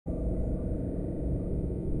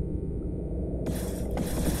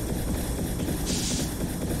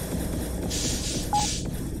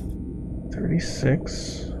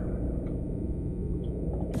26.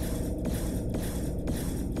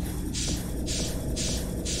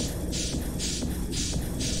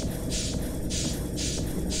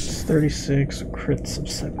 It's 36, crits of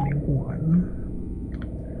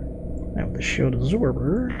 71. Now with the shield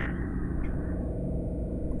absorber.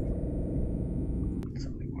 So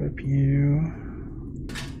equip you.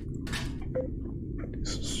 Put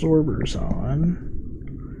these absorbers on.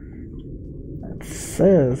 It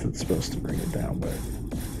says it's supposed to bring it down by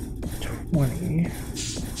 20.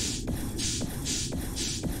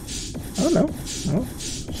 I don't know. No,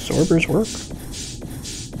 absorbers work.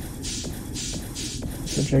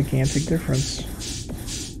 It's a gigantic difference.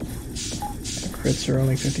 The crits are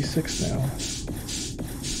only 56 now.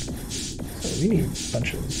 So we need a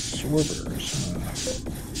bunch of absorbers.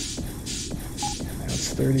 And now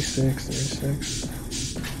it's 36, 36.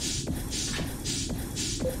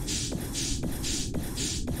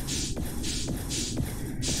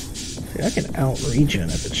 I can out-regen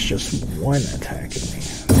if it's just one attacking me.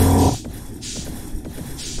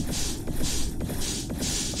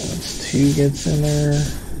 Once two gets in there,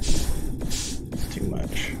 it's too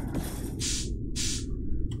much.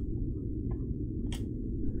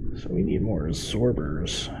 So we need more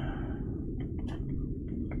absorbers.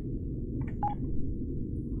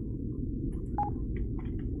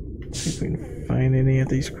 See if we can find any at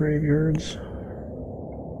these graveyards.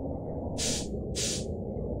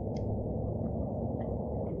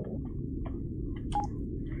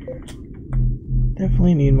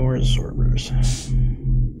 Definitely need more absorbers.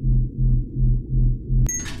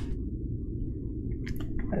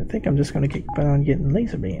 I think I'm just going to keep on getting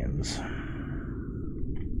laser beams.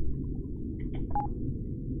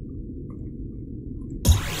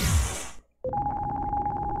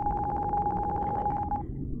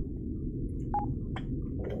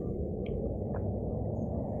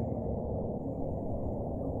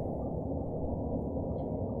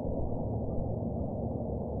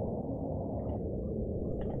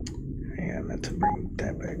 To bring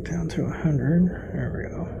that back down to 100. There we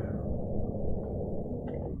go.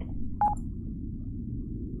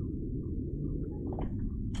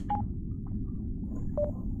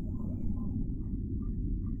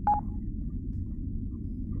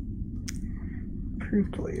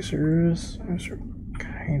 Improved lasers. Those are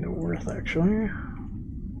kind of worth actually.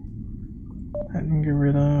 I can get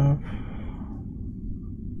rid of.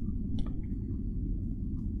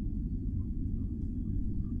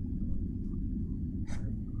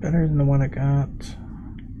 Better than the one I got.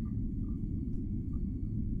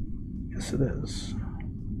 Yes, it is.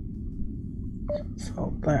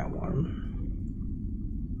 Sell that one.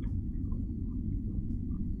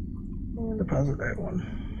 And deposit that one.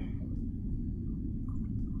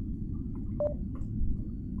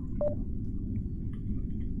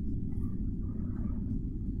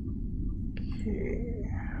 Okay.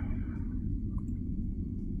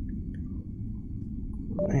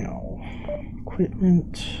 Now.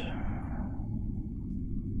 Equipment.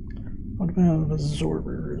 What about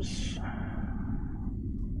absorbers?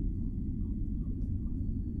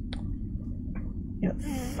 Got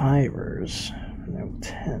 5ers, no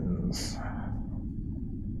 10s.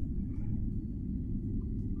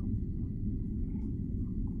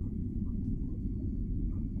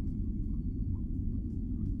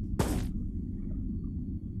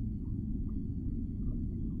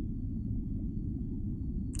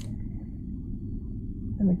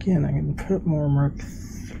 And again, I can put more Mark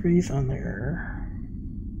 3s on there.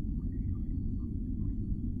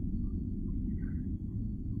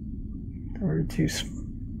 Or reduce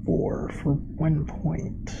 4 for 1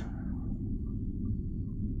 point.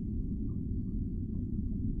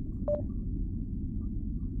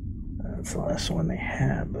 That's the last one they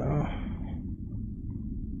had, though.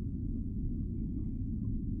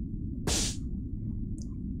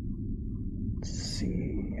 Let's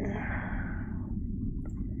see.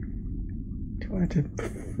 I did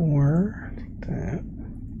 4, take that,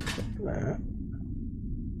 take that.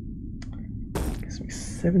 Gives me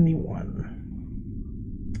 71.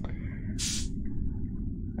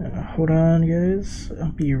 Hold on, guys.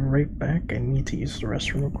 I'll be right back. I need to use the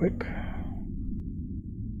restroom real quick.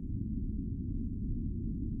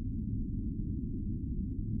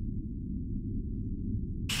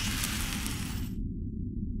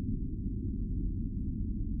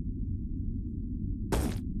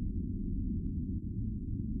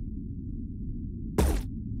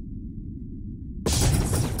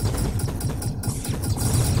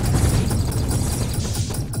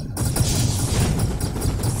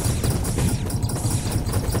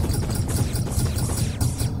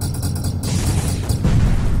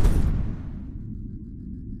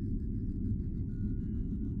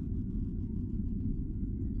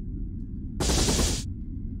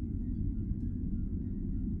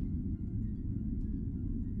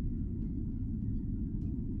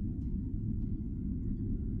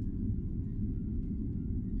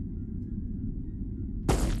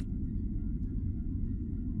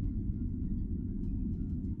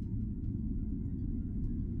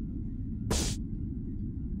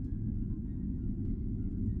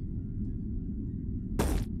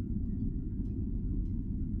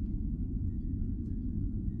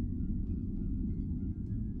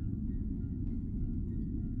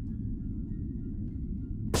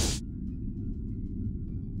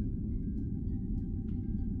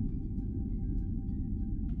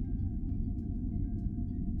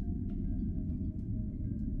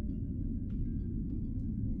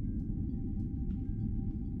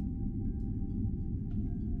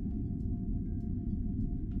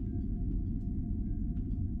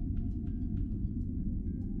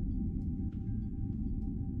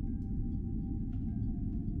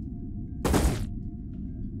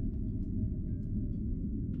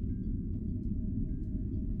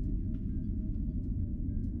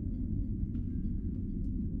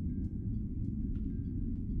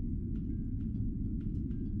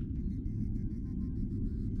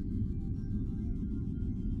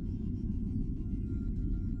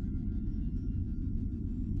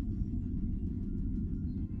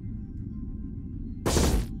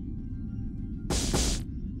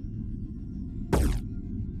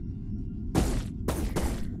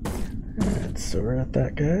 So we're at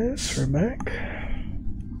that, guys. We're back.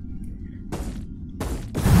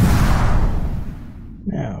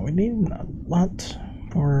 Now we need a lot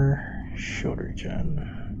more shield regen.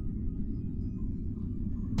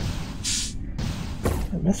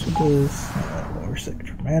 I mess with this. Lowers it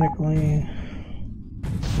dramatically.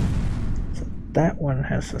 So that one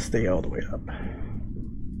has to stay all the way up.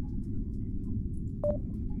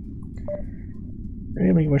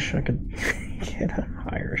 Really wish I could get a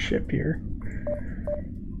higher ship here.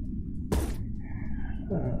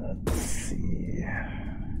 Let's see.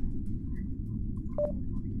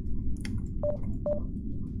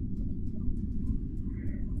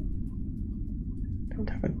 Don't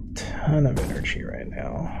have a ton of energy right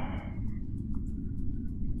now.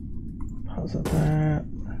 Pause at that.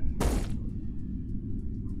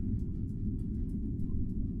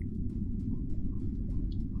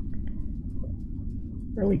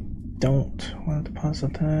 Really don't want to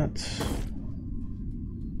deposit that.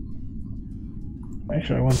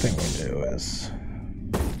 Actually, one thing we do is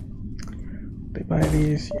they buy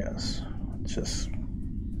these, yes. Let's just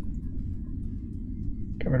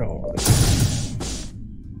get rid of all of this.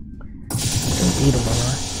 Don't eat them more.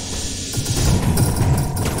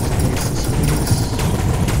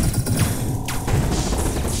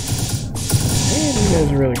 And you guys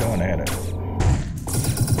are really going at it.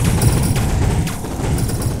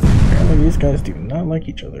 Apparently these guys do not like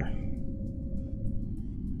each other.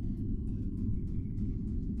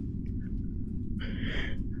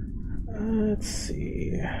 Let's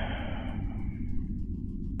see.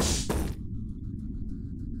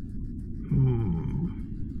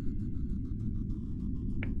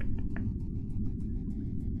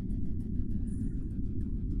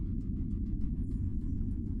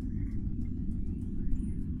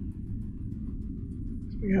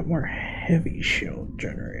 We got more heavy shield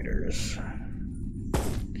generators,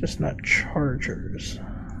 just not chargers.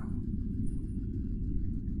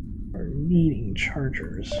 Or needing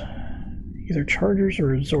chargers. Either chargers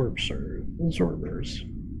or absorbers.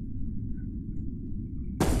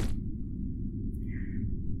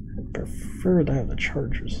 I'd prefer to have the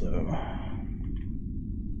chargers though.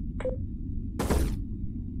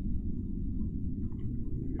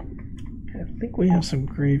 I think we have some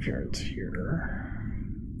graveyards here.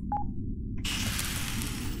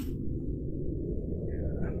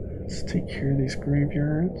 Let's take care of these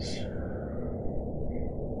graveyards.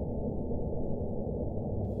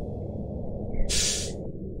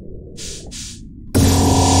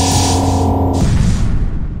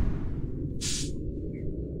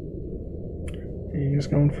 He's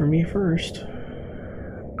going for me first. Here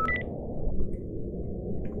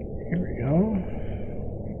we go.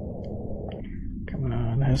 Come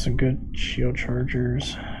on, has some good shield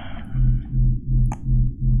chargers.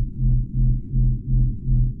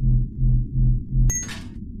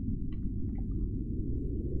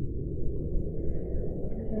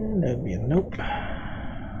 And that'd be a nope.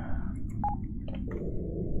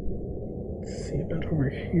 Let's see about over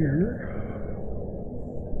here.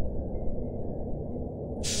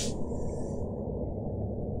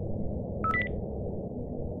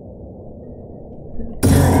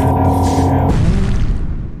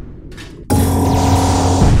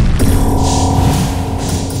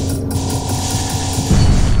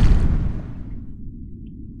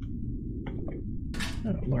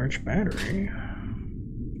 Large battery.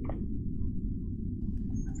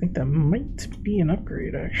 I think that might be an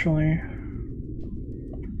upgrade, actually.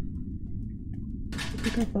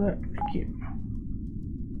 Pick up that. Thank you.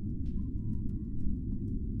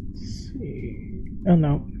 Let's see. Oh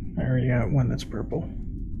no, I already got one that's purple.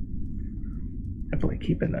 Definitely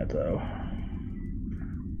keeping that though.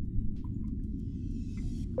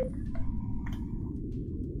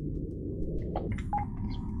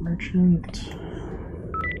 Merchant.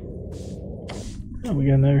 Oh, we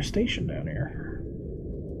got another station down here.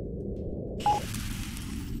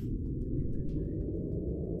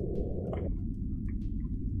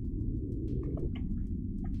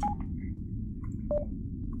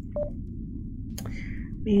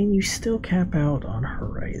 Man, you still cap out on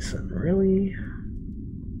Horizon. Really?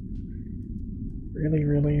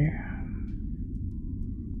 Really?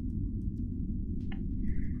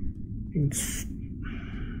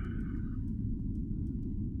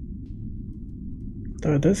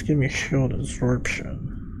 Though it does give me shield absorption.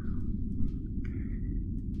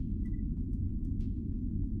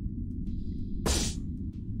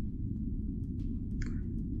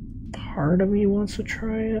 Part of me wants to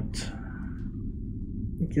try it.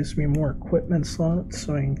 It gives me more equipment slots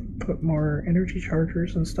so I can put more energy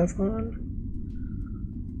chargers and stuff on.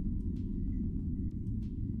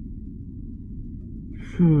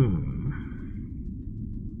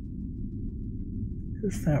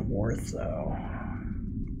 Is that worth though?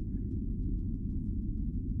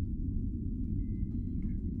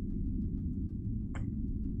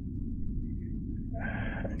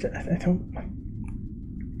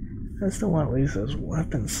 I still want to lose those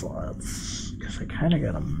weapon slots because I kind of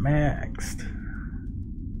got them maxed.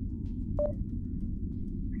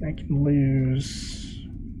 I can lose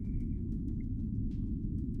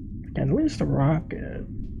the rocket.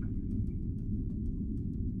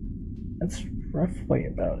 That's roughly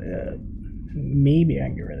about it. Maybe I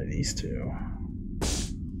can get rid of these two.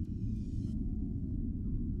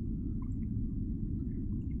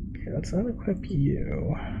 Okay, let's unequip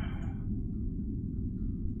you.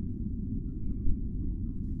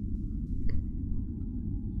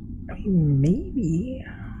 I mean, maybe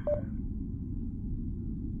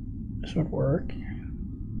this would work.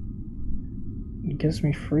 It gives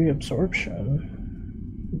me free absorption,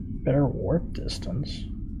 better warp distance.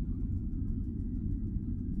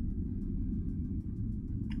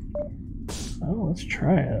 Oh, let's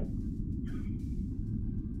try it.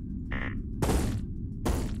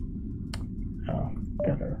 Oh,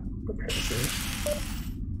 gotta repair this.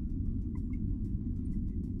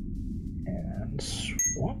 And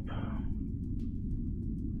swap.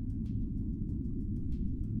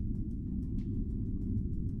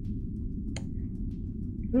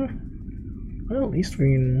 Well, at least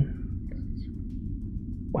we can...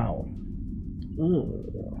 Wow. Ugh.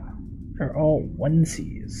 They're all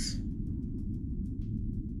onesies.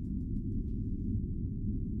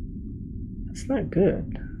 That's not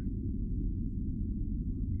good.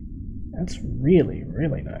 That's really,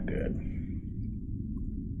 really not good.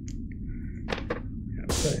 I'll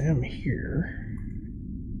put him here.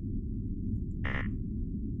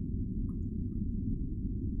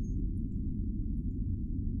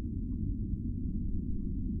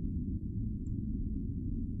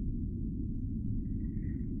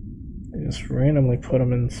 Just randomly put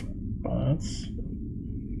them in spots.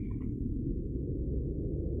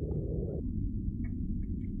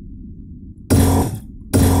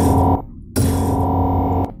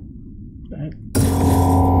 That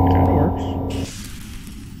kind of works.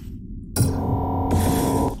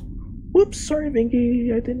 Whoops, sorry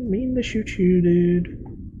Venghi, I didn't mean to shoot you, dude.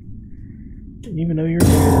 Didn't even know you were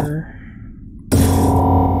there.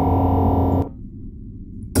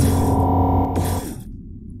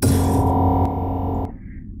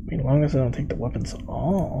 As long as I don't take the weapons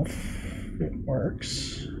off, it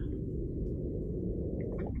works.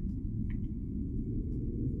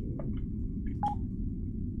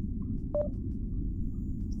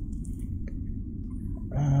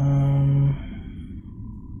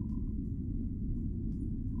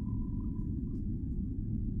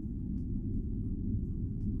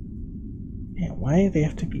 Man, why do they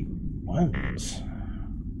have to be ones?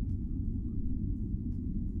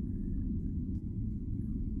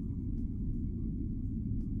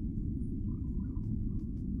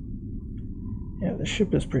 Yeah, the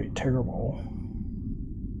ship is pretty terrible.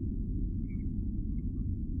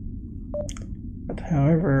 But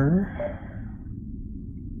however,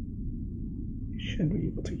 you should be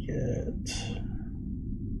able to get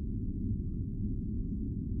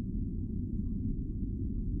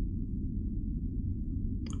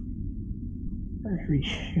a heavy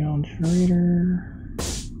shell generator.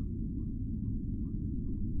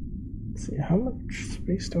 Let's see, how much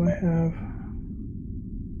space do I have?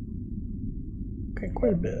 Okay,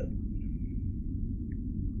 quite a bit.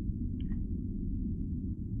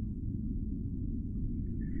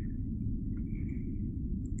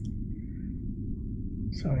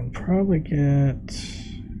 So I can probably get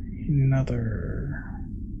another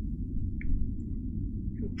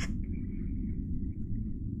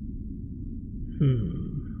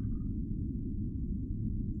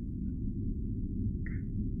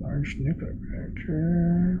large nuclear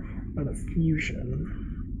reactor, but a fusion.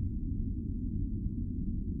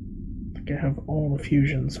 I think I have all the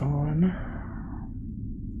fusions on.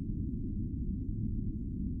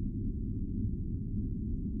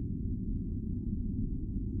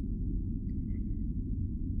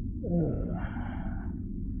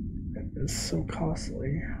 It is so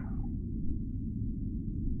costly.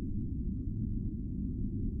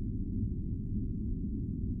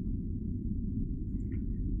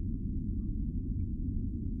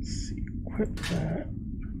 Let's see, equip that.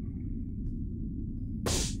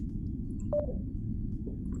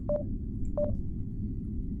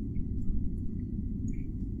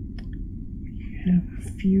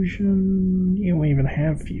 Have fusion. You don't even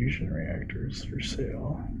have fusion reactors for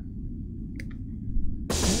sale.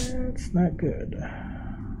 That's not good.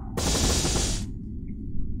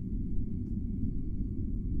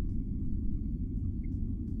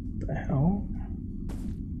 the hell?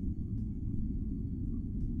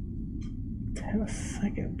 10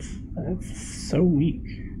 seconds. That's so weak.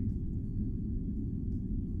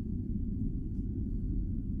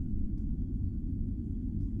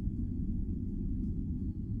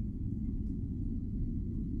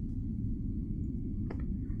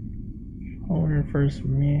 Over first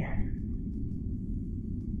me.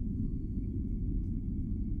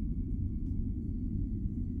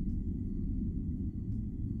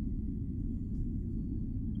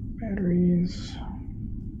 Batteries.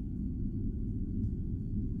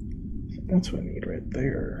 That's what I need right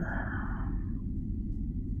there.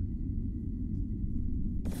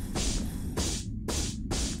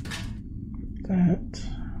 That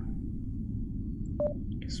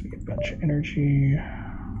gives me a bunch of energy.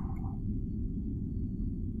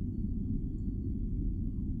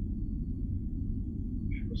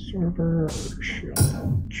 Absorber or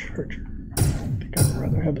shield charger. I think I'd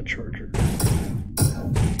rather have the charger.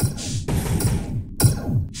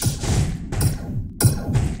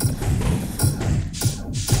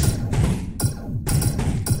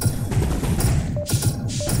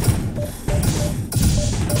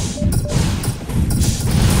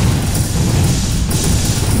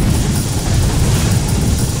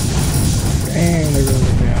 Dang, they're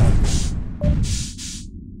really down.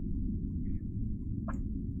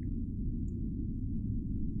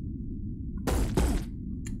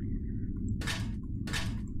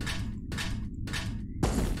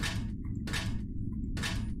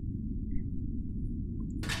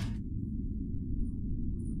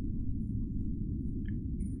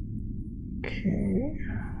 Okay.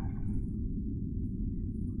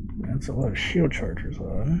 That's a lot of shield chargers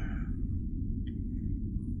on.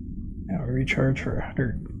 Now we recharge for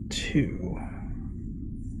 102.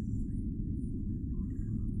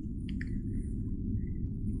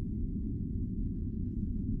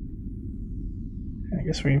 I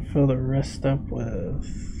guess we can fill the rest up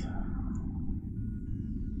with...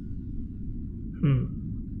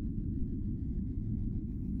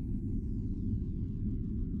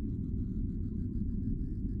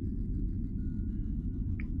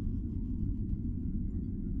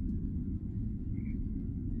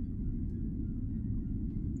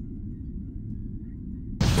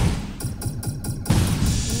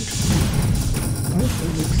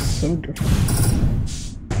 It looks so different.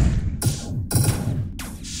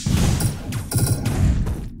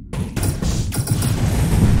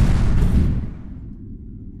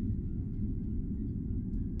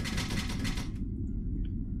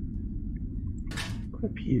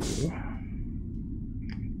 Equip you.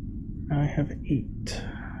 I have 8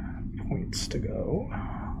 points to go.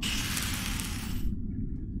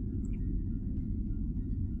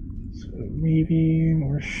 So maybe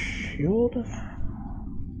more shield.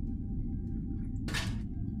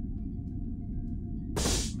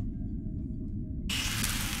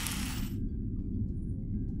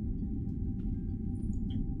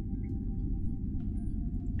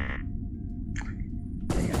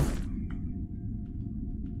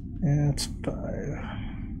 That's 5.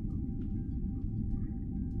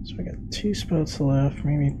 So I got 2 spots left,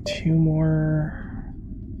 maybe 2 more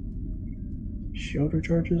shield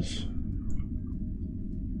recharges.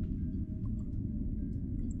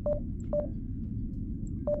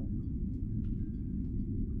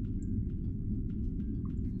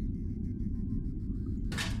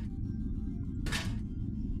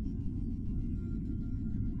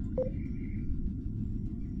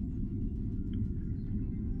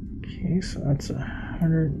 Okay, so that's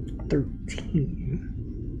 113.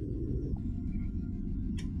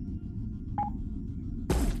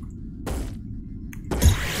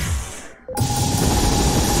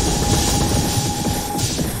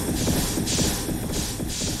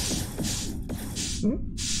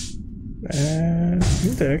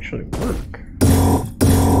 Seems to actually work.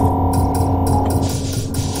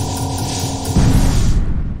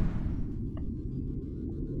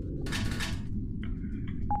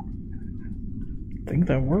 I think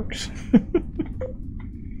that works.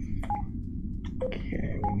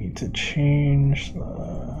 Okay, we need to change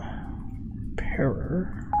the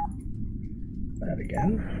pairer. That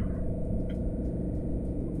again.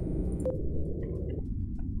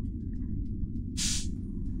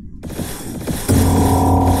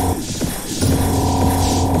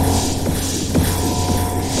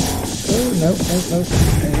 Nope.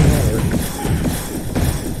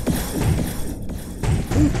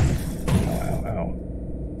 Ow.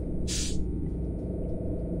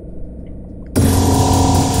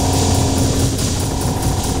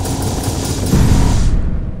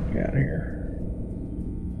 Get out of here.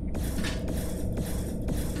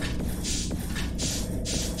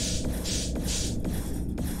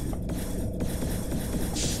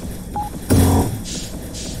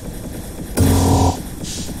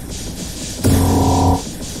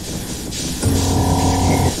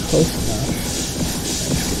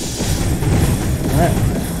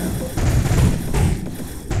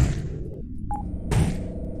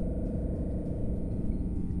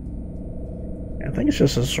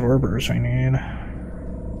 just absorbers we need.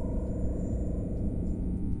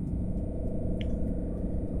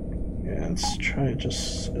 Yeah, let's try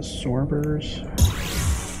just absorbers. Let's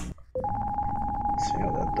see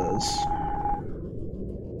how that does.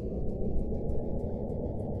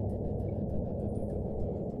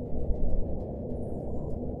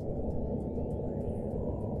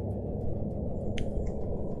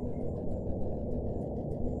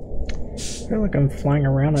 I feel like I'm flying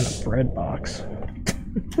around in a bread box.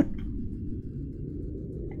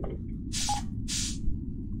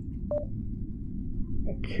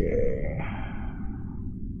 Okay.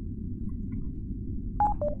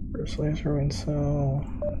 First laser we can sell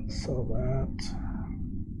that.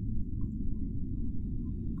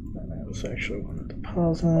 And I was actually want to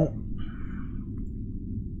deposit.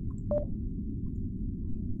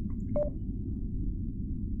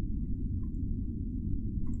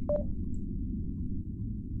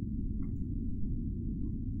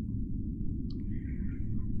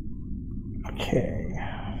 Okay.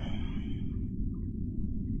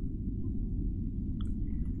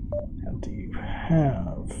 And do you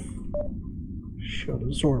have shield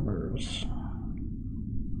absorbers?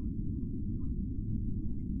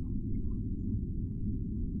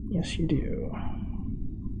 Yes, you do.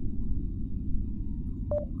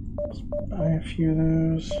 Let's buy a few of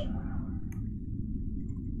those.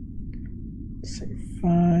 Say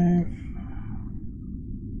 5.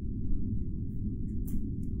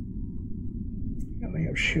 And we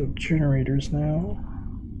have shield generators now.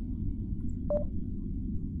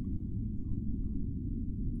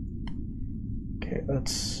 Okay,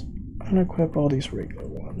 let's unequip all these regular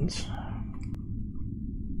ones.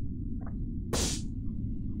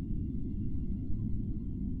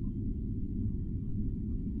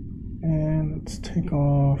 And let's take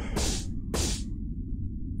off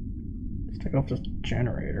the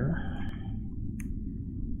generator.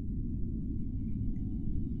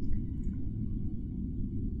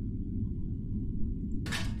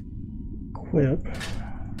 Equip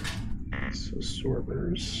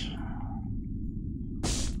absorbers.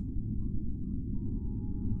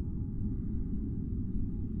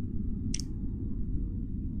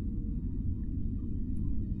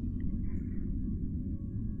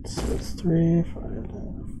 So that's 3, 5.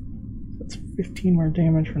 That's 15 more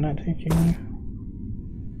damage we're not taking.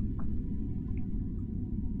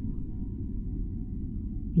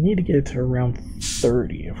 You need to get it to around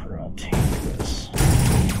 30 if we're gonna take this.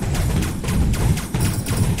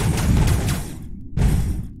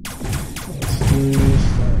 Let's use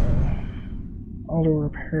auto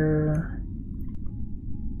repair.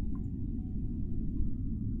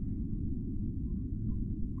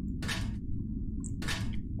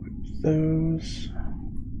 Those.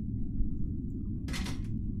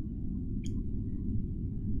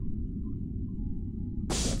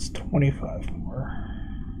 That's 25 more.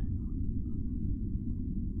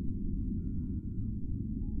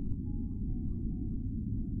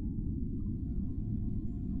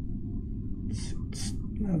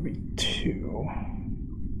 That'll be 2.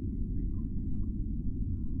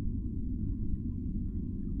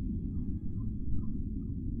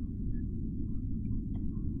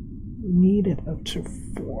 Need it up to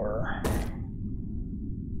 4.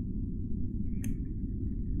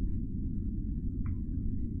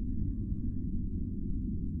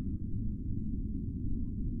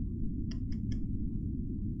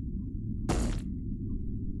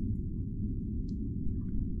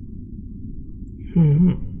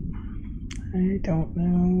 I don't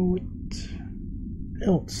know what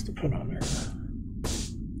else to put on there.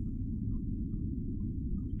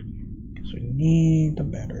 Because we need the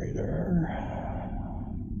battery there.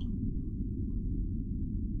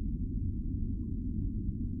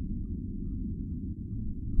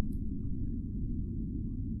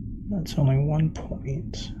 That's only 1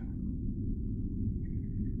 point.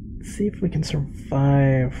 Let's see if we can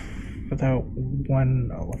survive without 1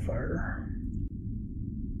 nullifier.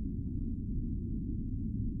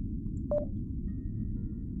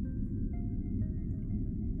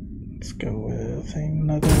 Let's go with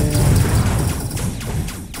another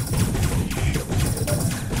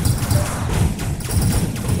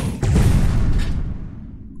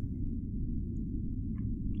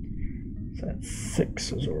so that's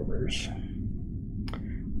 6 absorbers.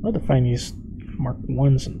 I'll have to find these Mark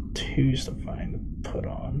 1s and 2s to find to put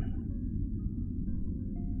on.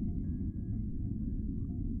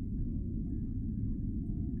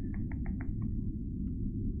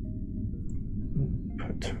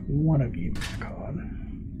 Put one of you back on.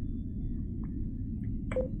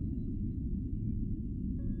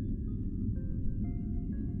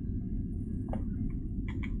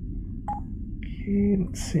 Okay,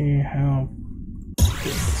 let's see how good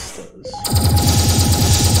this does.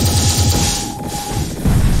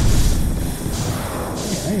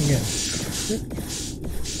 Yeah, I can get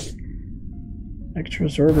extra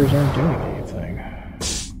absorbers aren't doing anything.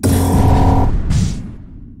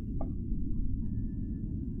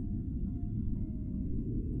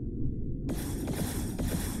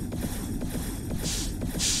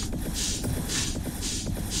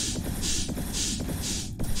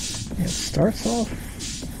 Yeah, it starts off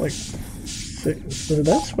like 6, so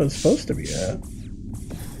that's what it's supposed to be at.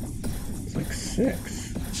 It's like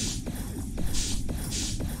 6.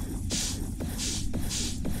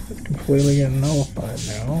 It's completely getting nullified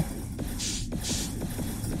now.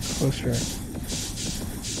 Closer.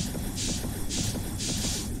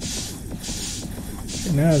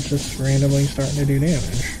 And now it's just randomly starting to do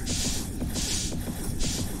damage.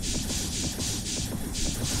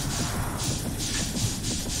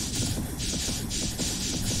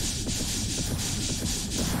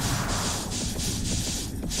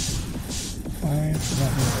 Why is it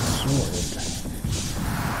not being absorbed?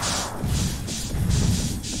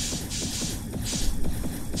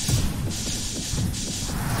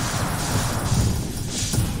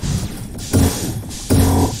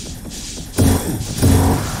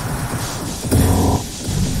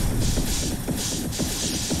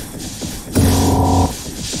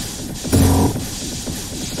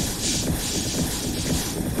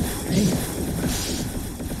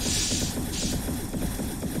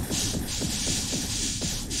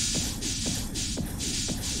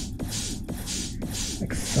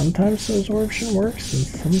 Sometimes the absorption works and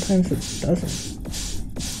sometimes it doesn't.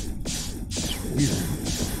 It's weird.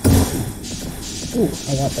 Ooh,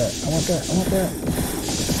 I want that. I want that. I want that.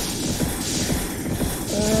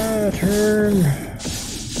 Turn.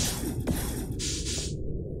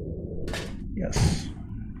 Yes.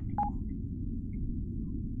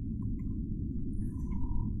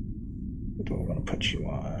 What do I want to put you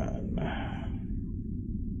on?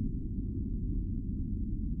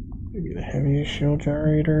 Maybe the heaviest shield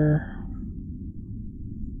generator.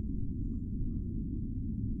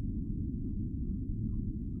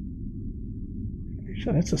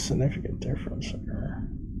 Actually, that's a significant difference there.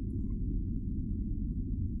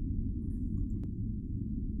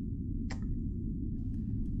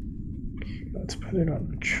 Okay, let's put it on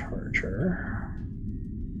the charger.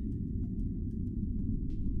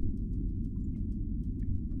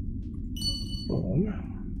 Boom.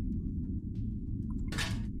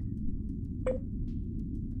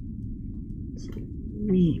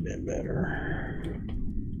 Wee bit better.